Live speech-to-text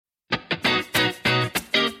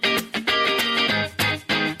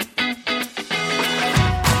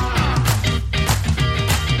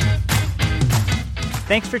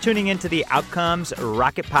Thanks for tuning in to the Outcomes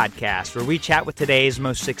Rocket Podcast, where we chat with today's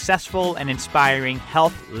most successful and inspiring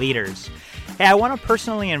health leaders. Hey, I want to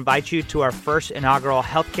personally invite you to our first inaugural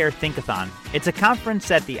Healthcare Think-a-thon. It's a conference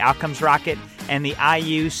that the Outcomes Rocket and the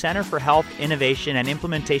IU Center for Health Innovation and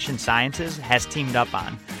Implementation Sciences has teamed up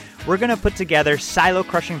on. We're going to put together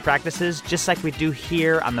silo-crushing practices just like we do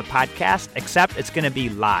here on the podcast, except it's going to be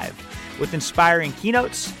live. With inspiring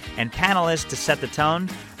keynotes and panelists to set the tone,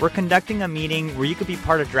 we're conducting a meeting where you could be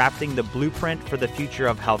part of drafting the blueprint for the future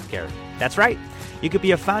of healthcare. That's right. You could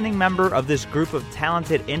be a founding member of this group of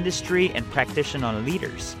talented industry and practitioner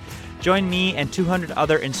leaders. Join me and 200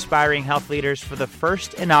 other inspiring health leaders for the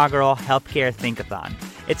first inaugural Healthcare Think-a-thon.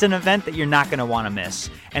 It's an event that you're not going to want to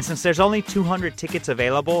miss. And since there's only 200 tickets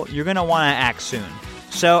available, you're going to want to act soon.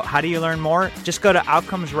 So how do you learn more? Just go to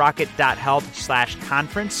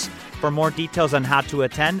outcomesrocket.health/conference. For more details on how to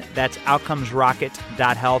attend, that's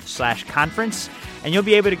outcomesrocket.health/conference. And you'll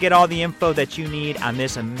be able to get all the info that you need on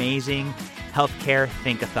this amazing Healthcare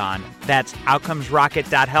Think-a-thon. That's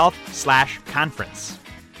outcomesrocket.health/conference.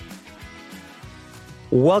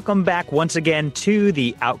 Welcome back once again to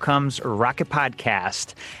the Outcomes Rocket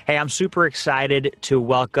Podcast. Hey, I'm super excited to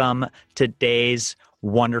welcome today's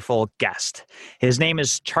wonderful guest. His name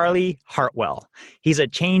is Charlie Hartwell. He's a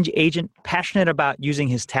change agent passionate about using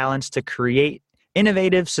his talents to create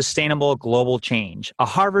innovative, sustainable global change. A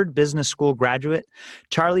Harvard Business School graduate,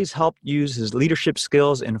 Charlie's helped use his leadership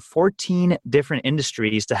skills in 14 different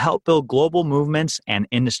industries to help build global movements and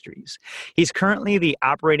industries. He's currently the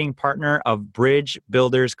operating partner of Bridge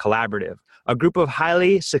Builders Collaborative, a group of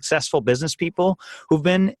highly successful business people who've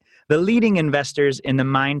been the leading investors in the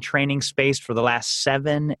mind training space for the last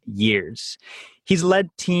 7 years. He's led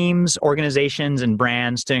teams, organizations, and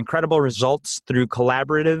brands to incredible results through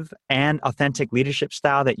collaborative and authentic leadership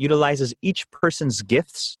style that utilizes each person's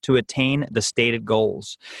gifts to attain the stated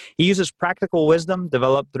goals. He uses practical wisdom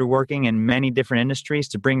developed through working in many different industries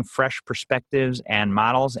to bring fresh perspectives and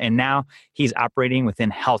models, and now he's operating within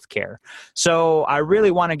healthcare. So I really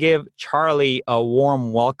want to give Charlie a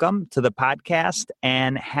warm welcome to the podcast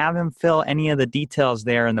and have him fill any of the details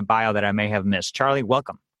there in the bio that I may have missed. Charlie,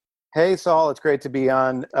 welcome. Hey, Saul, it's great to be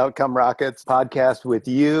on Outcome Rockets podcast with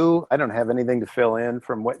you. I don't have anything to fill in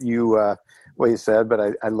from what you said, but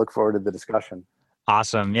I look forward to the discussion.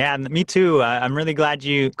 Awesome. Yeah, me too. I'm really glad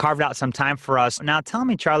you carved out some time for us. Now, tell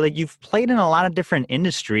me, Charlie, you've played in a lot of different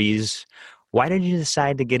industries. Why did you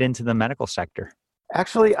decide to get into the medical sector?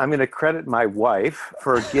 Actually, I'm going to credit my wife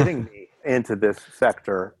for getting me into this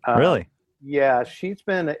sector. Really? Yeah, she's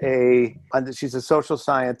a social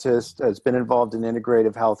scientist, has been involved in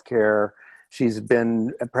integrative healthcare. She's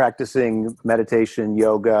been practicing meditation,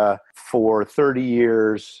 yoga for 30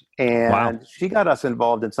 years. And She got us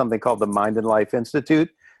involved in something called the Mind and Life Institute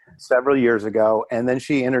several years ago. And then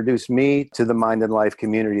she introduced me to the Mind and Life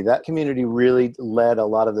community. That community really led a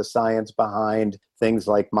lot of the science behind things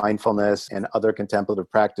like mindfulness and other contemplative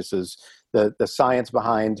practices. The science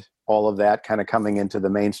behind all of that kind of coming into the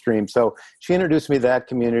mainstream. So she introduced me to that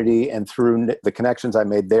community, and through the connections I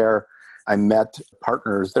made there, I met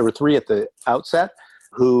partners. There were 3 at the outset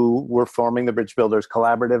who were forming the Bridge Builders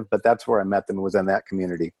Collaborative, but that's where I met them, was in that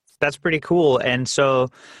community. That's pretty cool. And so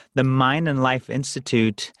the Mind and Life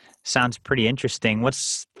Institute sounds pretty interesting.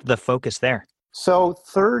 What's the focus there? So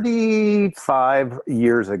 35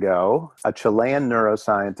 years ago, a Chilean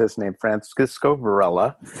neuroscientist named Francisco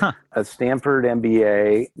Varela, a Stanford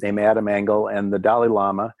MBA named Adam Engel, and the Dalai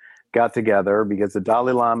Lama got together because the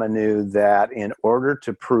Dalai Lama knew that in order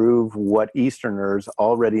to prove what Easterners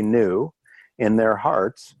already knew in their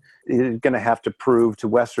hearts, he's going to have to prove to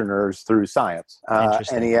Westerners through science.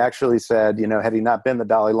 And he actually said, had he not been the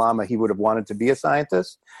Dalai Lama, he would have wanted to be a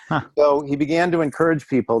scientist. So he began to encourage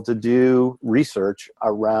people to do research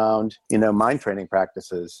around, mind training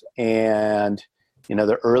practices. And,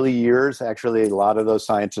 the early years, actually, a lot of those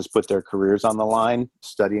scientists put their careers on the line,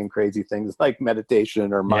 studying crazy things like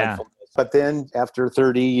meditation or mindfulness. Yeah. But then after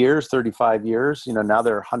 30 years, 35 years, now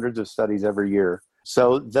there are hundreds of studies every year.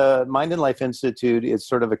 So the Mind and Life Institute is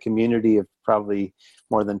sort of a community of probably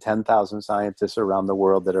more than 10,000 scientists around the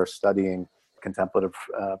world that are studying contemplative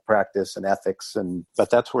practice and ethics,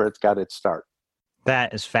 but that's where it's got its start.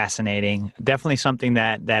 That is fascinating. Definitely something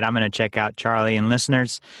that I'm going to check out, Charlie. And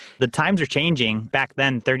listeners, the times are changing. Back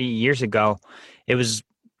then, 30 years ago, it was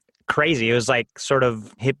crazy. It was like sort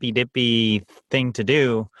of hippy-dippy thing to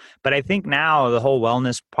do. But I think now the whole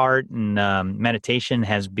wellness part and meditation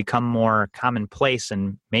has become more commonplace.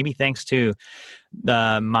 And maybe thanks to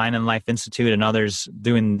the Mind and Life Institute and others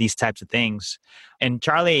doing these types of things. And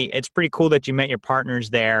Charlie, it's pretty cool that you met your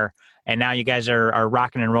partners there. and now you guys are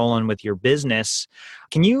rocking and rolling with your business.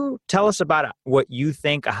 Can you tell us about what you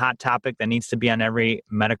think a hot topic that needs to be on every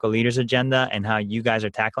medical leader's agenda and how you guys are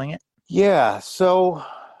tackling it? Yeah, so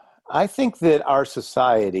I think that our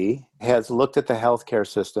society has looked at the healthcare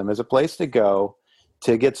system as a place to go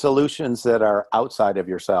to get solutions that are outside of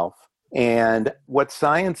yourself. And what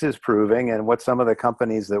science is proving, and what some of the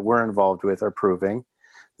companies that we're involved with are proving,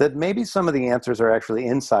 that maybe some of the answers are actually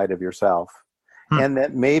inside of yourself. And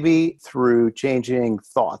that maybe through changing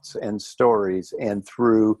thoughts and stories and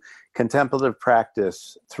through contemplative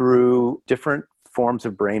practice, through different forms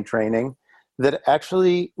of brain training, that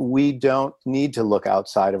actually we don't need to look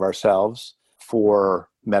outside of ourselves for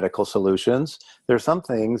medical solutions. There's some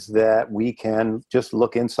things that we can just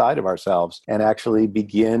look inside of ourselves and actually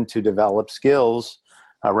begin to develop skills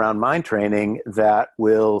around mind training that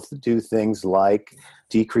will do things like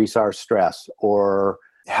decrease our stress or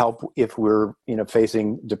help if we're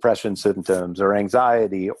facing depression symptoms or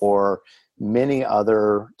anxiety or many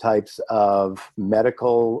other types of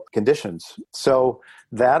medical conditions. So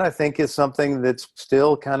that, I think, is something that's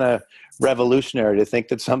still kind of revolutionary, to think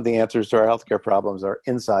that some of the answers to our healthcare problems are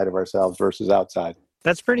inside of ourselves versus outside.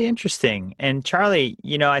 That's pretty interesting. And Charlie,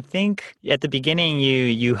 I think at the beginning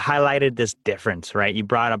you highlighted this difference, right? You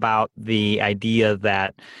brought about the idea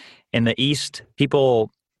that in the East,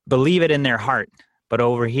 people believe it in their heart. But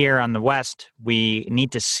over here on the West, we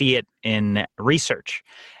need to see it in research.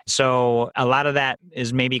 So a lot of that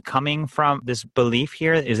is maybe coming from this belief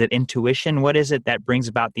here. Is it intuition? What is it that brings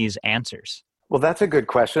about these answers? Well, that's a good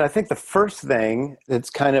question. I think the first thing that's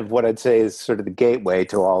kind of what I'd say is sort of the gateway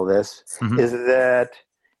to all this is that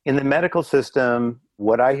in the medical system,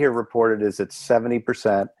 what I hear reported is that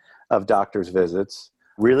 70% of doctors' visits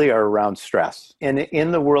really are around stress. And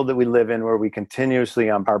in the world that we live in, where we continuously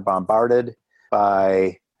are bombarded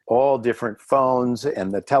by all different phones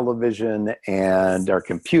and the television and our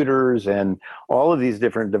computers and all of these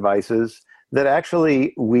different devices, that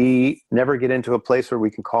actually we never get into a place where we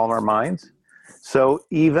can calm our minds. So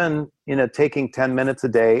even, taking 10 minutes a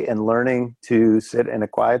day and learning to sit in a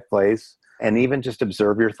quiet place and even just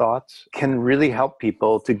observe your thoughts can really help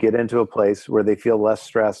people to get into a place where they feel less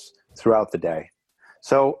stress throughout the day.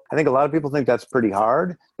 So I think a lot of people think that's pretty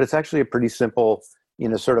hard, but it's actually a pretty simple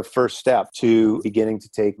sort of first step to beginning to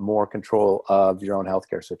take more control of your own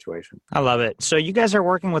healthcare situation. I love it. So you guys are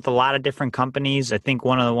working with a lot of different companies. I think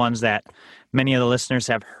one of the ones that many of the listeners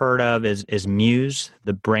have heard of is Muse,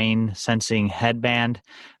 the brain sensing headband.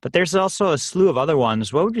 But there's also a slew of other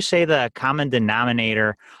ones. What would you say the common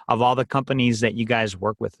denominator of all the companies that you guys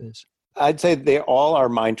work with is? I'd say they all are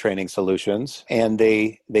mind training solutions, and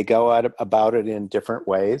they go about it in different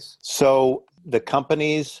ways. So the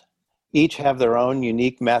companies each have their own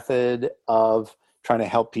unique method of trying to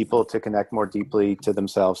help people to connect more deeply to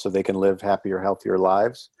themselves so they can live happier, healthier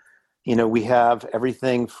lives. We have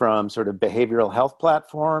everything from sort of behavioral health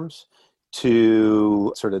platforms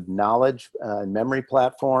to sort of knowledge and memory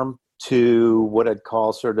platform to what I'd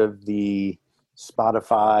call sort of the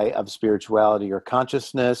Spotify of spirituality or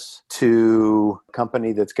consciousness, to a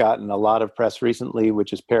company that's gotten a lot of press recently,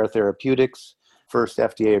 which is Paratherapeutics, first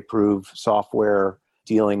FDA-approved software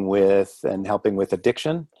dealing with and helping with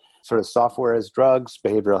addiction, sort of software as drugs,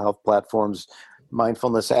 behavioral health platforms,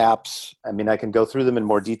 mindfulness apps. I mean, I can go through them in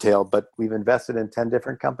more detail, but we've invested in 10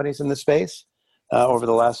 different companies in this space over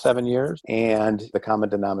the last 7 years, and the common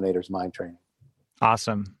denominator is mind training.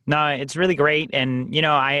 Awesome. No, it's really great. And,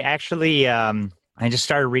 I actually, I just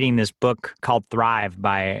started reading this book called Thrive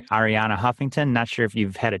by Arianna Huffington. Not sure if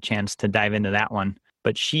you've had a chance to dive into that one.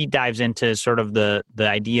 But she dives into sort of the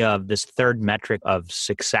idea of this third metric of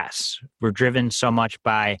success. We're driven so much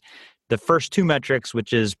by the first two metrics,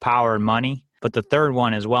 which is power and money, but the third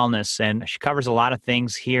one is wellness. And she covers a lot of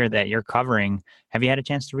things here that you're covering. Have you had a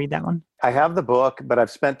chance to read that one? I have the book, but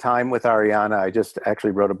I've spent time with Arianna. I just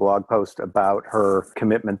actually wrote a blog post about her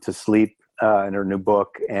commitment to sleep in her new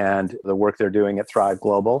book and the work they're doing at Thrive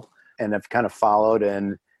Global. And I've kind of followed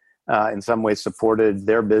and in some ways supported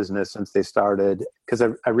their business since they started, because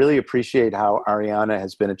I really appreciate how Arianna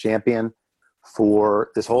has been a champion for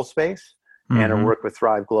this whole space and her work with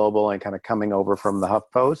Thrive Global and kind of coming over from the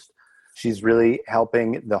HuffPost. She's really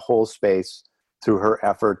helping the whole space through her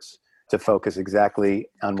efforts to focus exactly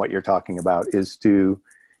on what you're talking about, is to,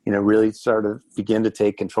 really sort of begin to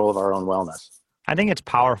take control of our own wellness. I think it's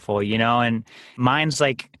powerful, and mine's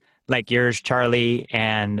like yours, Charlie,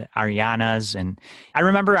 and Arianna's. And I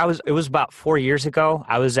remember it was about 4 years ago.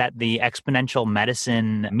 I was at the Exponential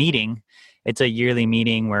Medicine meeting, It's a yearly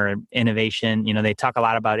meeting where innovation, they talk a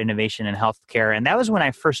lot about innovation in healthcare. And that was when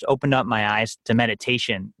I first opened up my eyes to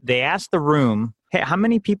meditation. They asked the room, hey, how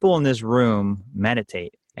many people in this room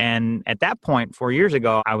meditate? And at that point, 4 years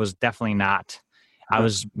ago, I was definitely not. I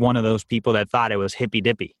was one of those people that thought it was hippy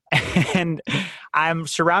dippy. And I'm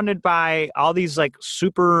surrounded by all these like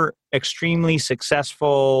super extremely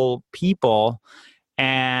successful people.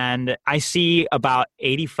 And I see about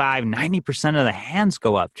 85, 90% of the hands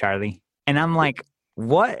go up, Charlie. And I'm like,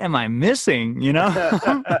 what am I missing?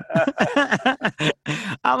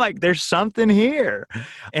 I'm like, there's something here.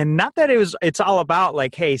 And not that it's all about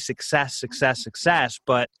like, hey, success,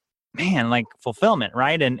 but man, like fulfillment,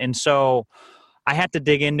 right? And so I had to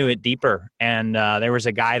dig into it deeper. And there was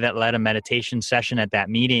a guy that led a meditation session at that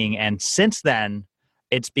meeting. And since then,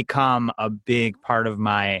 it's become a big part of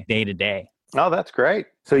my day-to-day. Oh, that's great.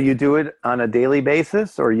 So you do it on a daily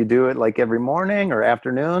basis, or you do it like every morning or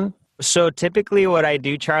afternoon? So typically what I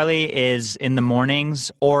do, Charlie, is in the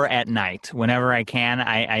mornings or at night, whenever I can.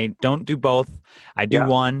 I don't do both. I do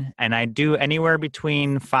one, and I do anywhere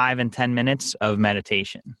between 5 and 10 minutes of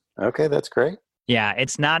meditation. Okay, that's great. Yeah,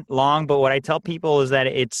 it's not long, but what I tell people is that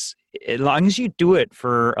it's, as long as you do it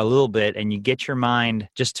for a little bit and you get your mind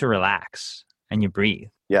just to relax and you breathe.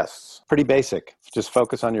 Yes, pretty basic. Just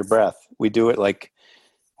focus on your breath. We do it like,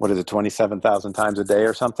 27,000 times a day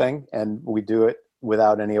or something, and we do it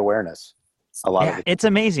without any awareness. A lot of it. It's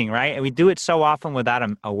amazing, right? And we do it so often without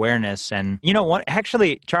awareness. And you know what?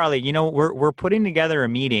 Actually, Charlie, we're putting together a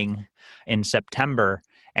meeting in September,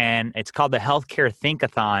 and it's called the Healthcare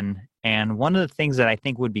Think-a-thon. And one of the things that I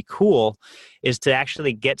think would be cool is to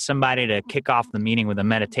actually get somebody to kick off the meeting with a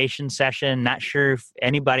meditation session. Not sure if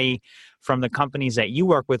anybody from the companies that you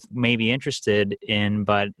work with may be interested in,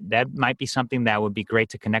 but that might be something that would be great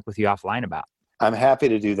to connect with you offline about. I'm happy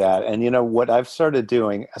to do that. And what I've started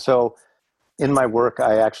doing, so in my work,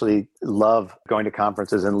 I actually love going to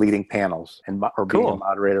conferences and leading panels or being a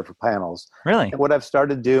moderator for panels. Really? And what I've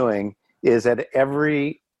started doing is at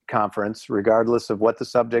every conference, regardless of what the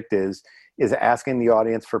subject is asking the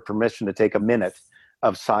audience for permission to take a minute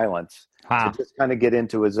of silence to just kind of get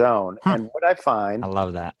into a zone. And what I find, I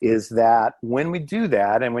love that, is that when we do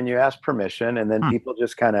that, and when you ask permission, and then people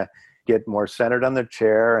just kind of get more centered on their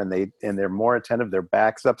chair, and they're more attentive, their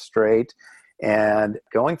back's up straight, and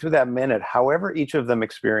going through that minute, however each of them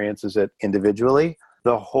experiences it individually,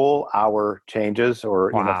 the whole hour changes,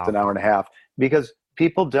 or it's an hour and a half, because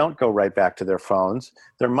people don't go right back to their phones.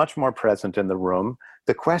 They're much more present in the room.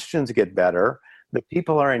 The questions get better. The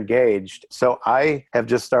people are engaged. So I have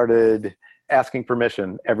just started asking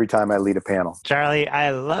permission every time I lead a panel. Charlie, I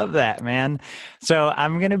love that, man. So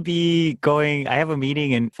I'm going to be going, I have a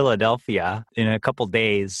meeting in Philadelphia in a couple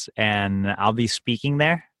days, and I'll be speaking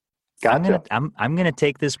there. Gotcha. I'm going to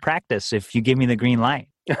take this practice if you give me the green light.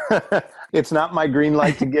 It's not my green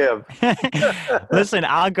light to give. Listen,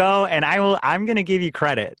 I'll go, and I'm going to give you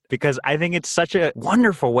credit, because I think it's such a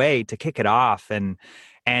wonderful way to kick it off and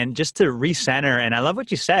just to recenter. And I love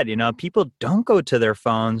what you said, people don't go to their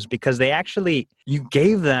phones because you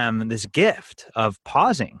gave them this gift of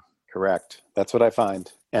pausing. Correct. That's what I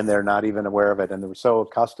find. And they're not even aware of it. And they're so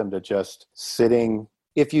accustomed to just sitting.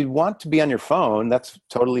 If you want to be on your phone, that's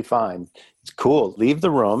totally fine. It's cool. Leave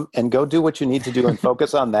the room and go do what you need to do and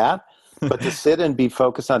focus on that. But to sit and be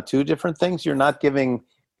focused on two different things, you're not giving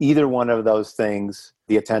either one of those things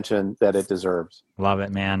the attention that it deserves. Love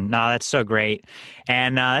it, man. No, that's so great.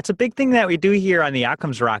 And that's a big thing that we do here on the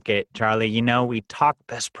Outcomes Rocket, Charlie. We talk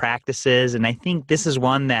best practices, and I think this is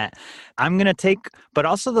one that I'm going to take, but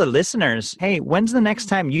also the listeners. Hey, when's the next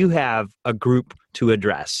time you have a group to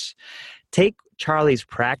address? Take Charlie's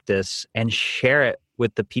practice and share it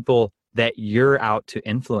with the people that you're out to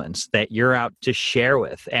influence, that you're out to share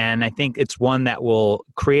with. And I think it's one that will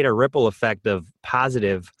create a ripple effect of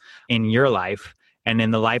positive in your life and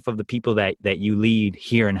in the life of the people that you lead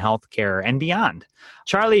here in healthcare and beyond.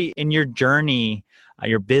 Charlie, in your journey,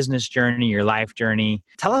 your business journey, your life journey,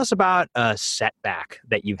 tell us about a setback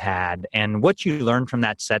that you've had and what you learned from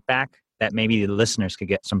that setback that maybe the listeners could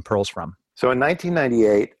get some pearls from. So in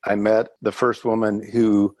 1998, I met the first woman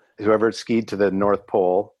who ever skied to the North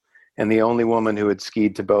Pole, and the only woman who had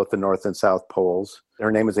skied to both the North and South Poles. Her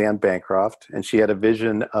name was Anne Bancroft, and she had a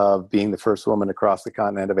vision of being the first woman across the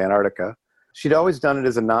continent of Antarctica. She'd always done it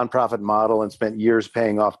as a nonprofit model and spent years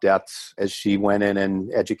paying off debts as she went in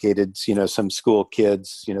and educated, some school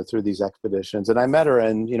kids, through these expeditions. And I met her,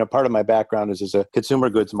 and, part of my background is as a consumer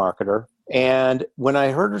goods marketer. And when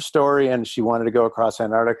I heard her story and she wanted to go across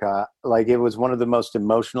Antarctica, it was one of the most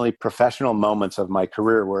emotionally professional moments of my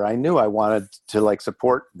career, where I knew I wanted to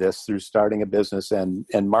support this through starting a business and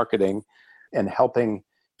marketing and helping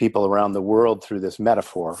people around the world through this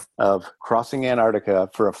metaphor of crossing Antarctica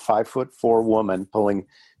for a 5'4" woman pulling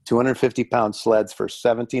 250-pound sleds for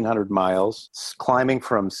 1,700 miles, climbing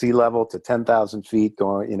from sea level to 10,000 feet,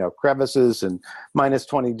 going, crevices and minus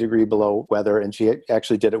 20 degree below weather. And she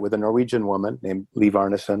actually did it with a Norwegian woman named Liv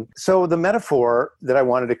Arnesen. So the metaphor that I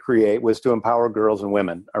wanted to create was to empower girls and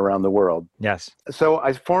women around the world. Yes. So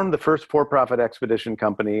I formed the first for-profit expedition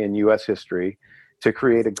company in U.S. history to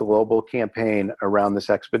create a global campaign around this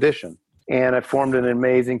expedition. And I formed an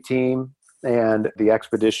amazing team, and the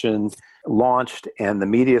expedition launched and the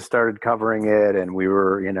media started covering it. And we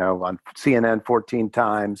were, on CNN 14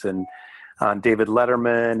 times and on David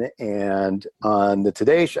Letterman and on the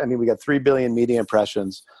Today Show. I mean, we got 3 billion media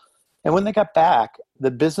impressions. And when they got back,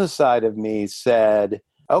 the business side of me said,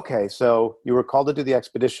 okay, so you were called to do the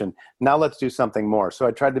expedition. Now let's do something more. So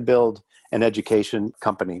I tried to build an education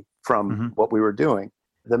company from what we were doing.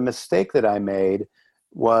 The mistake that I made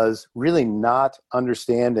was really not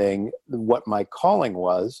understanding what my calling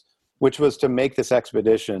was, which was to make this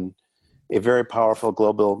expedition a very powerful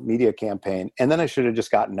global media campaign. And then I should have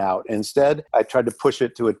just gotten out. Instead, I tried to push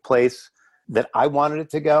it to a place that I wanted it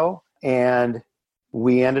to go. And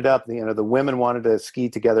we ended up, the women wanted to ski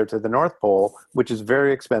together to the North Pole, which is a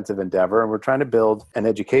very expensive endeavor. And we're trying to build an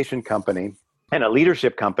education company and a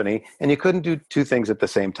leadership company. And you couldn't do two things at the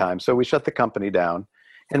same time. So we shut the company down.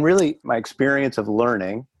 And really, my experience of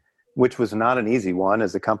learning, which was not an easy one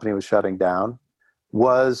as the company was shutting down,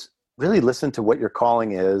 was really listen to what your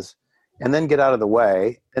calling is and then get out of the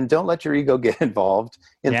way. And don't let your ego get involved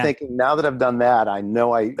in thinking, now that I've done that, I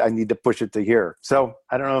know I need to push it to here. So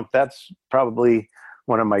I don't know if that's probably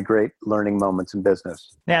one of my great learning moments in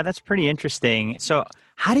business. Yeah, that's pretty interesting. So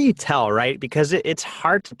how do you tell, right? Because it's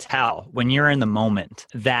hard to tell when you're in the moment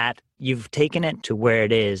that you've taken it to where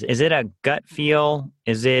it is. Is it a gut feel?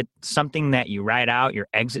 Is it something that you write out, your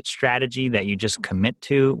exit strategy that you just commit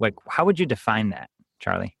to? Like, how would you define that,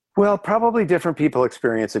 Charlie? Well, probably different people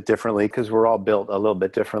experience it differently because we're all built a little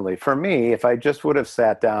bit differently. For me, if I just would have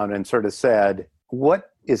sat down and sort of said, what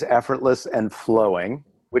is effortless and flowing,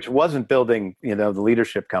 which wasn't building, the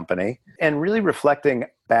leadership company, and really reflecting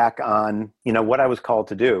back on, what I was called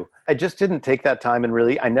to do. I just didn't take that time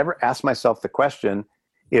and I never asked myself the question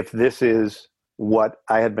if this is what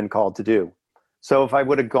I had been called to do. So if I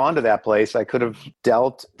would have gone to that place, I could have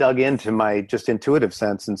dug into my just intuitive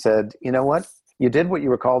sense and said, you know what? You did what you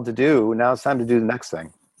were called to do. Now it's time to do the next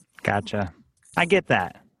thing. Gotcha. I get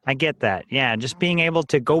that. Yeah, just being able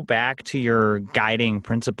to go back to your guiding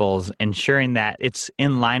principles, ensuring that it's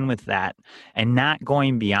in line with that and not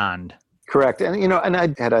going beyond. Correct. And,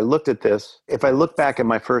 I looked at this, if I look back at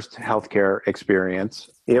my first healthcare experience,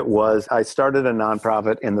 I started a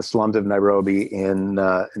nonprofit in the slums of Nairobi in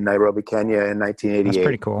Nairobi, Kenya in 1988. That's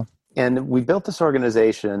pretty cool. And we built this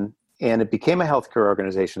organization and it became a healthcare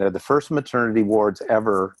organization. It had the first maternity wards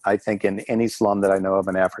ever, I think, in any slum that I know of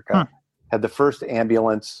in Africa. Had the first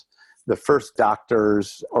ambulance, the first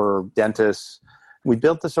doctors or dentists. We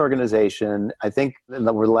built this organization. I think in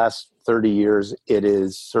the last 30 years, it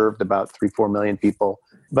has served about 3-4 million people.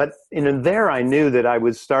 But there I knew that I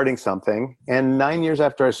was starting something. And 9 years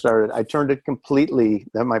after I started, I turned it completely,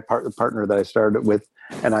 the partner that I started with,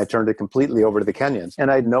 and I turned it completely over to the Kenyans. And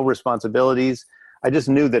I had no responsibilities. I just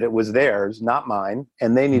knew that it was theirs, not mine,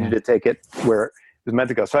 and they needed to take it where it was meant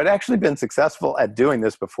to go. So I'd actually been successful at doing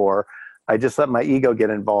this before. I just let my ego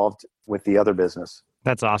get involved with the other business.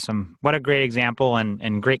 That's awesome. What a great example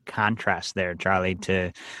and great contrast there, Charlie,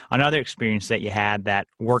 to another experience that you had that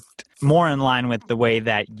worked more in line with the way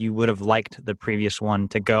that you would have liked the previous one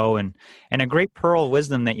to go, and a great pearl of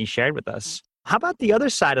wisdom that you shared with us. How about the other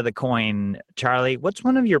side of the coin, Charlie? What's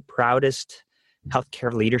one of your proudest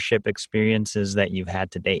healthcare leadership experiences that you've had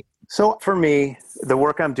to date? So for me, the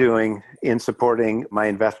work I'm doing in supporting my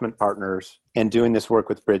investment partners and doing this work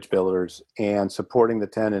with Bridge Builders and supporting the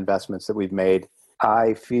 10 investments that we've made,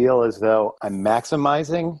 I feel as though I'm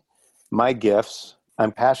maximizing my gifts.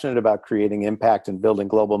 I'm passionate about creating impact and building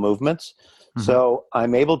global movements. So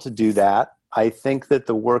I'm able to do that. I think that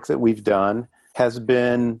the work that we've done has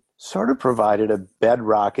been sort of provided a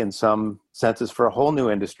bedrock in some senses for a whole new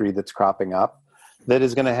industry that's cropping up that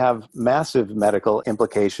is going to have massive medical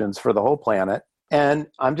implications for the whole planet. And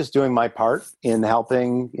I'm just doing my part in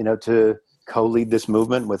helping, to co-lead this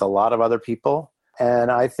movement with a lot of other people.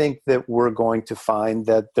 And I think that we're going to find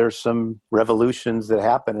that there's some revolutions that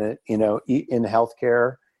happen, in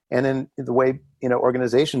healthcare and in the way,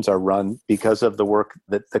 organizations are run because of the work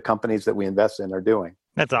that the companies that we invest in are doing.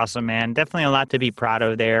 That's awesome, man. Definitely a lot to be proud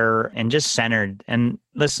of there and just centered. And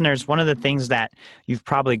listeners, one of the things that you've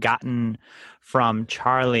probably gotten from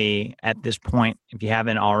Charlie at this point, if you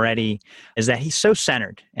haven't already, is that he's so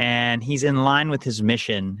centered and he's in line with his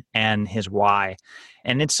mission and his why.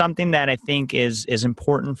 And it's something that I think is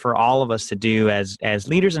important for all of us to do as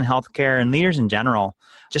leaders in healthcare and leaders in general.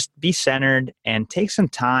 Just be centered and take some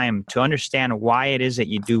time to understand why it is that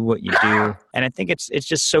you do what you do. And I think it's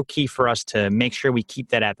just so key for us to make sure we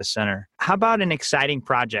keep that at the center. How about an exciting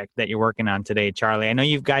project that you're working on today, Charlie? I know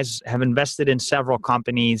you guys have invested in several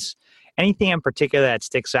companies. Anything in particular that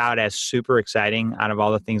sticks out as super exciting out of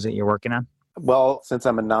all the things that you're working on? Well, since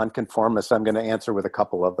I'm a nonconformist, I'm going to answer with a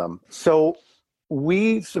couple of them. So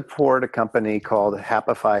we support a company called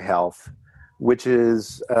Happify Health, which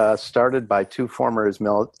is started by two former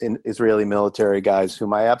Israeli military guys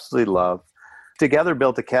whom I absolutely love. Together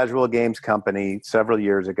built a casual games company several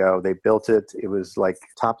years ago. They built it. It was like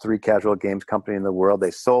top 3 casual games company in the world.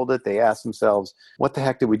 They sold it. They asked themselves, what the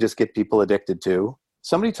heck did we just get people addicted to?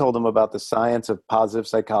 Somebody told them about the science of positive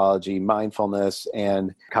psychology, mindfulness,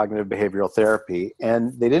 and cognitive behavioral therapy.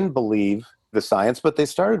 And they didn't believe the science, but they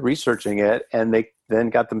started researching it, and they then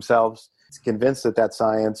got themselves convinced that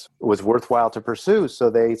science was worthwhile to pursue. So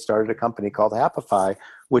they started a company called Happify,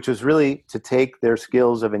 which was really to take their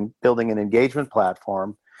skills of building an engagement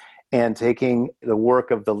platform and taking the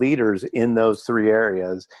work of the leaders in those 3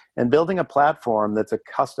 areas and building a platform that's a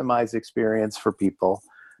customized experience for people,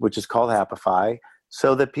 which is called Happify,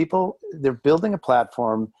 so that they're building a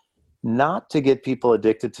platform not to get people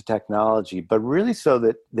addicted to technology, but really so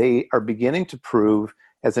that they are beginning to prove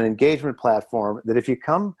as an engagement platform that if you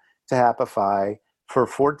come to Happify for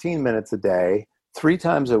 14 minutes a day, 3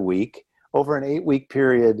 times a week, over an 8-week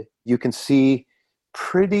period, you can see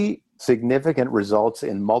pretty significant results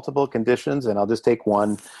in multiple conditions. And I'll just take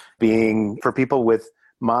one being for people with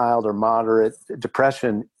mild or moderate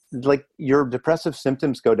depression, like your depressive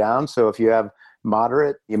symptoms go down. So if you have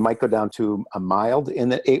moderate, you might go down to a mild in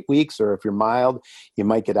the 8 weeks, or if you're mild, you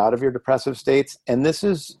might get out of your depressive states. And this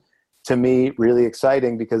is, to me, really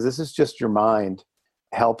exciting because this is just your mind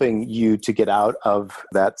helping you to get out of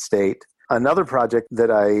that state. Another project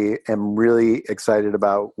that I am really excited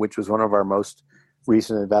about, which was one of our most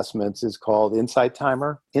recent investments, is called Insight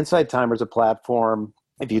Timer. Insight Timer is a platform.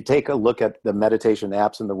 If you take a look at the meditation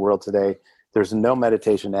apps in the world today, there's no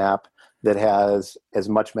meditation app that has as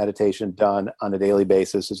much meditation done on a daily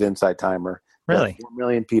basis as Insight Timer. Really? 4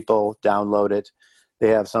 million people download it. They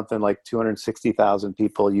have something like 260,000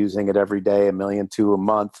 people using it every day, 1.2 million a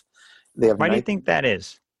month. Why do you think that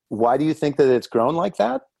is? Why do you think that it's grown like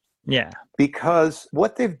that? Yeah. Because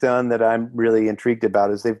what they've done that I'm really intrigued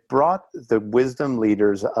about is they've brought the wisdom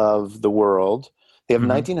leaders of the world. They have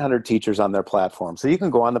 1,900 teachers on their platform. So you can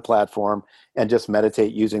go on the platform and just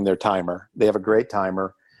meditate using their timer. They have a great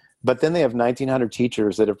timer. But then they have 1,900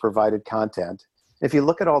 teachers that have provided content. If you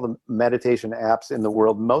look at all the meditation apps in the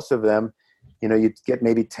world, most of them, you get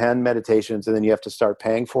maybe 10 meditations and then you have to start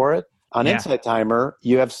paying for it. On Insight Timer,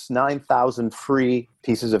 you have 9,000 free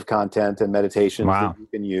pieces of content and meditations that you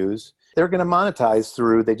can use. They're going to monetize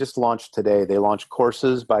through, they just launched today. They launched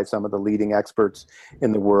courses by some of the leading experts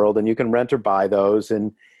in the world, and you can rent or buy those.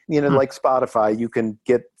 And, like Spotify, you can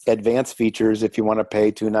get advanced features if you want to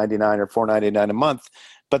pay $2.99 or $4.99 a month.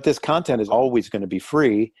 But this content is always going to be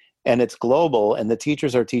free, and it's global, and the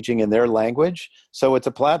teachers are teaching in their language. So it's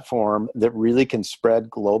a platform that really can spread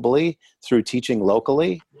globally through teaching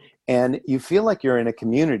locally. And you feel like you're in a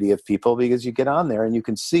community of people because you get on there and you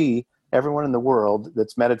can see everyone in the world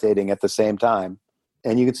that's meditating at the same time.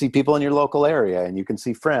 And you can see people in your local area, and you can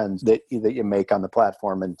see friends that you make on the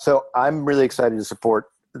platform. And so I'm really excited to support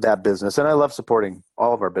that business. And I love supporting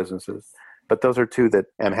all of our businesses. But those are 2 that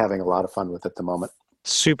I'm having a lot of fun with at the moment.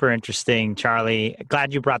 Super interesting, Charlie.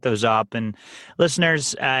 Glad you brought those up. And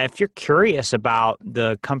listeners, if you're curious about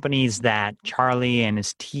the companies that Charlie and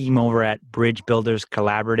his team over at Bridge Builders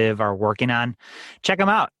Collaborative are working on, check them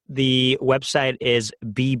out. The website is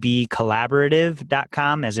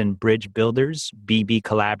bbcollaborative.com, as in Bridge Builders,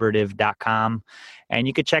 bbcollaborative.com. And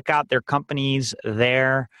you could check out their companies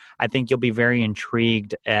there. I think you'll be very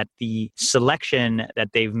intrigued at the selection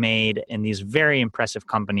that they've made in these very impressive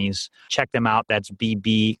companies. Check them out. That's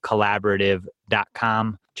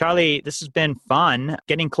bbcollaborative.com. Charlie, this has been fun.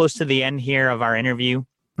 Getting close to the end here of our interview.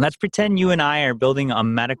 Let's pretend you and I are building a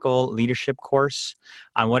medical leadership course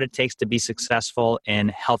on what it takes to be successful in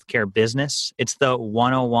healthcare business. It's the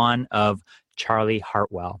 101 of Charlie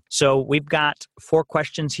Hartwell. So we've got 4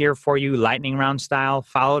 questions here for you, lightning round style,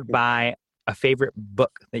 followed by a favorite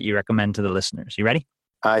book that you recommend to the listeners. You ready?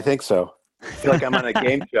 I think so. I feel like I'm on a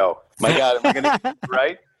game show. My God, am I going to get it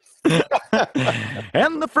right?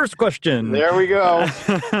 And the first question. There we go.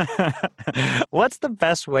 What's the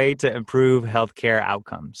best way to improve healthcare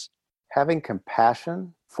outcomes? Having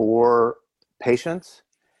compassion for patients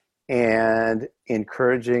and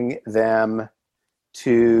encouraging them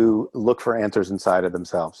to look for answers inside of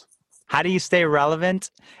themselves. How do you stay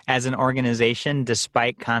relevant as an organization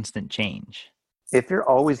despite constant change? If you're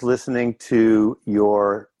always listening to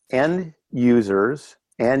your end users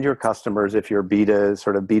and your customers, if you're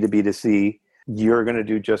sort of B2B2C, you're going to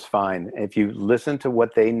do just fine. If you listen to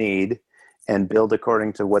what they need and build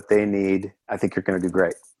according to what they need, I think you're going to do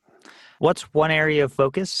great. What's one area of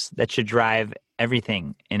focus that should drive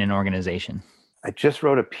everything in an organization? I just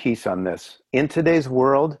wrote a piece on this. In today's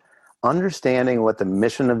world, understanding what the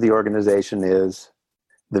mission of the organization is,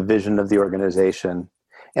 the vision of the organization,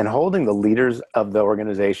 and holding the leaders of the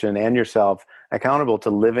organization and yourself accountable to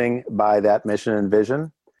living by that mission and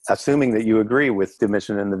vision, assuming that you agree with the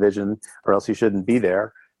mission and the vision, or else you shouldn't be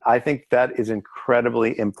there. I think that is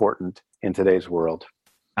incredibly important in today's world.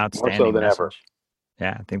 Outstanding More so than message. ever.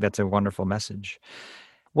 Yeah, I think that's a wonderful message.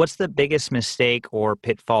 What's the biggest mistake or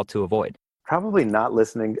pitfall to avoid? Probably not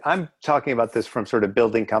listening. I'm talking about this from sort of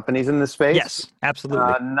building companies in this space. Yes,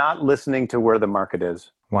 absolutely. Not listening to where the market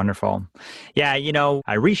is. Wonderful. Yeah,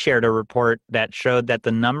 I reshared a report that showed that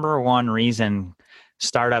the number one reason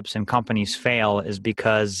startups and companies fail is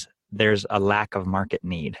because there's a lack of market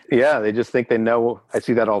need. Yeah, they just think they know. I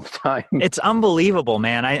see that all the time. It's unbelievable,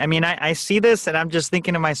 man. I see this and I'm just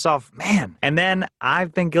thinking to myself, man, and then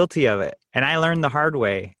I've been guilty of it and I learned the hard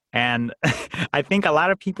way. And I think a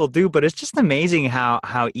lot of people do, but it's just amazing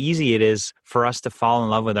how easy it is for us to fall in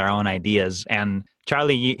love with our own ideas. And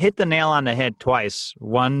Charlie, you hit the nail on the head twice.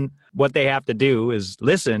 One, what they have to do is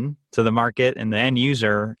listen to the market and the end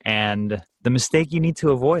user. And the mistake you need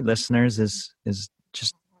to avoid, listeners, is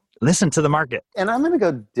just listen to the market. And I'm going to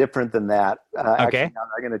go different than that. Okay. Actually,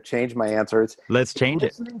 I'm going to change my answers. Let's change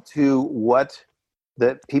it. Listening to what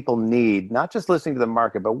the people need, not just listening to the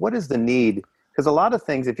market, but what is the need? Because a lot of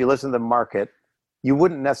things, if you listen to the market, you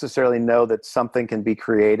wouldn't necessarily know that something can be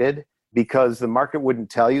created because the market wouldn't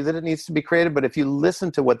tell you that it needs to be created. But if you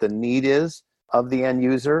listen to what the need is of the end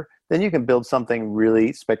user, then you can build something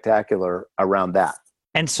really spectacular around that.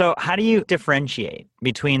 And so how do you differentiate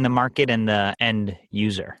between the market and the end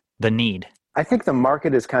user, the need? I think the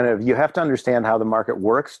market is you have to understand how the market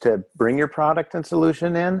works to bring your product and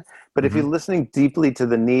solution in. But if you're listening deeply to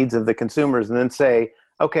the needs of the consumers and then say,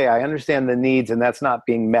 okay, I understand the needs and that's not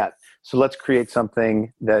being met. So let's create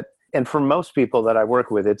something that, and for most people that I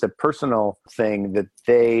work with, it's a personal thing that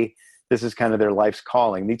this is kind of their life's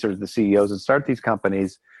calling. These are the CEOs that start these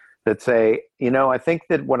companies that say, I think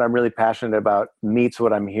that what I'm really passionate about meets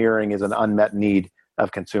what I'm hearing is an unmet need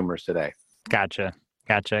of consumers today. Gotcha.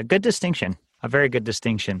 Good distinction. A very good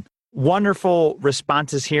distinction. Wonderful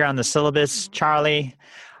responses here on the syllabus. Charlie,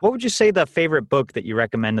 what would you say the favorite book that you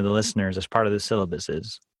recommend to the listeners as part of the syllabus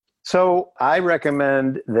is? So I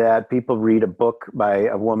recommend that people read a book by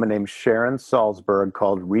a woman named Sharon Salzberg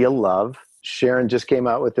called Real Love. Sharon just came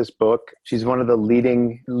out with this book. She's one of the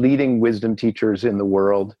leading wisdom teachers in the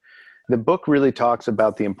world. The book really talks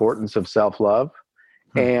about the importance of self-love.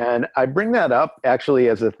 And I bring that up actually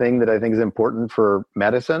as a thing that I think is important for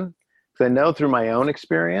medicine. Because I know through my own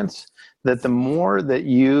experience that the more that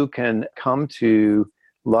you can come to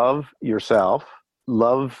love yourself,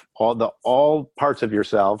 love all parts of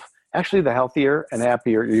yourself, actually the healthier and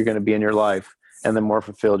happier you're going to be in your life and the more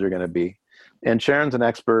fulfilled you're going to be. And Sharon's an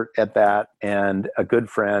expert at that and a good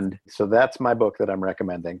friend. So that's my book that I'm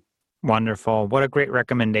recommending. Wonderful. What a great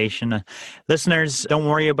recommendation. Listeners, don't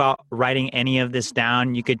worry about writing any of this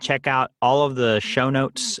down. You could check out all of the show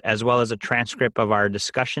notes as well as a transcript of our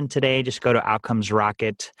discussion today. Just go to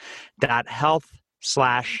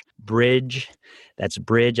outcomesrocket.health/bridge. That's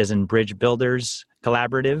bridge as in Bridge Builders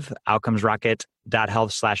Collaborative,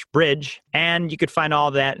 outcomesrocket.health/bridge. And you could find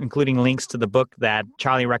all that, including links to the book that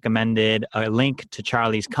Charlie recommended, a link to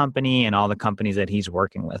Charlie's company and all the companies that he's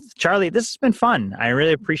working with. Charlie, this has been fun. I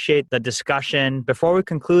really appreciate the discussion. Before we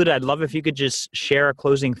conclude, I'd love if you could just share a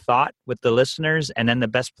closing thought with the listeners and then the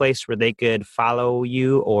best place where they could follow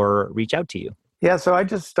you or reach out to you. Yeah, so I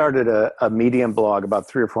just started a Medium blog about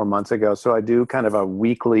 3 or 4 months ago. So I do kind of a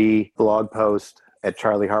weekly blog post at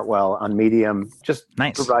Charlie Hartwell on Medium, just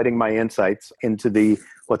providing my insights into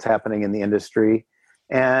what's happening in the industry.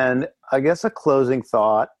 And I guess a closing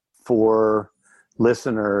thought for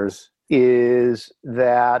listeners is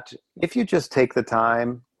that if you just take the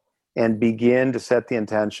time and begin to set the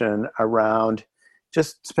intention around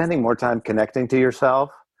just spending more time connecting to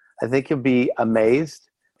yourself, I think you'll be amazed.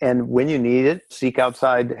 And when you need it, seek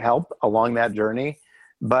outside help along that journey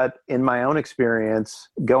But in my own experience,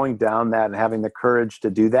 going down that and having the courage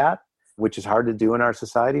to do that, which is hard to do in our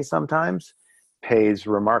society sometimes, pays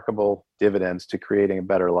remarkable dividends to creating a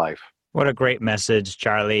better life. What a great message,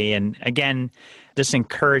 Charlie. And again, this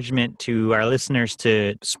encouragement to our listeners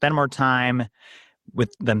to spend more time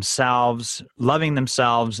with themselves, loving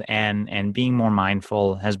themselves, and being more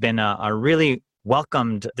mindful has been a really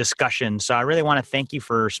welcomed discussion. So I really want to thank you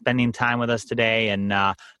for spending time with us today, and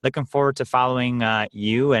looking forward to following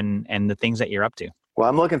you and the things that you're up to. Well,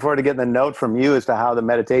 I'm looking forward to getting a note from you as to how the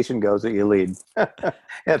meditation goes that you lead at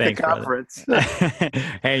Thanks, the conference.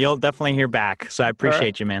 Hey, you'll definitely hear back. So I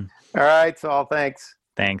appreciate you, man. All right, Saul, thanks.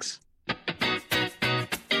 Thanks.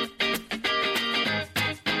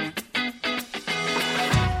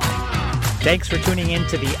 Thanks for tuning in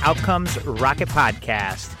to the Outcomes Rocket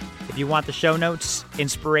Podcast. If you want the show notes,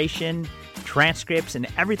 inspiration, transcripts, and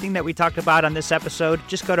everything that we talked about on this episode,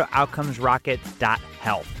 just go to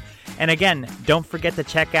outcomesrocket.health. And again, don't forget to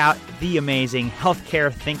check out the amazing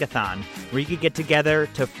Healthcare Think-a-thon, where you can get together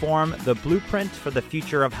to form the blueprint for the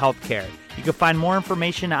future of healthcare. You can find more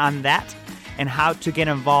information on that and how to get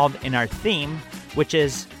involved in our theme, which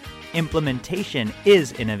is Implementation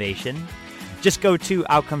is Innovation. Just go to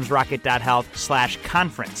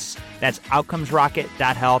outcomesrocket.health/conference. That's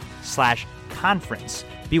outcomesrocket.health/conference.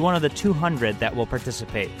 Be one of the 200 that will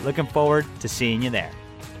participate. Looking forward to seeing you there.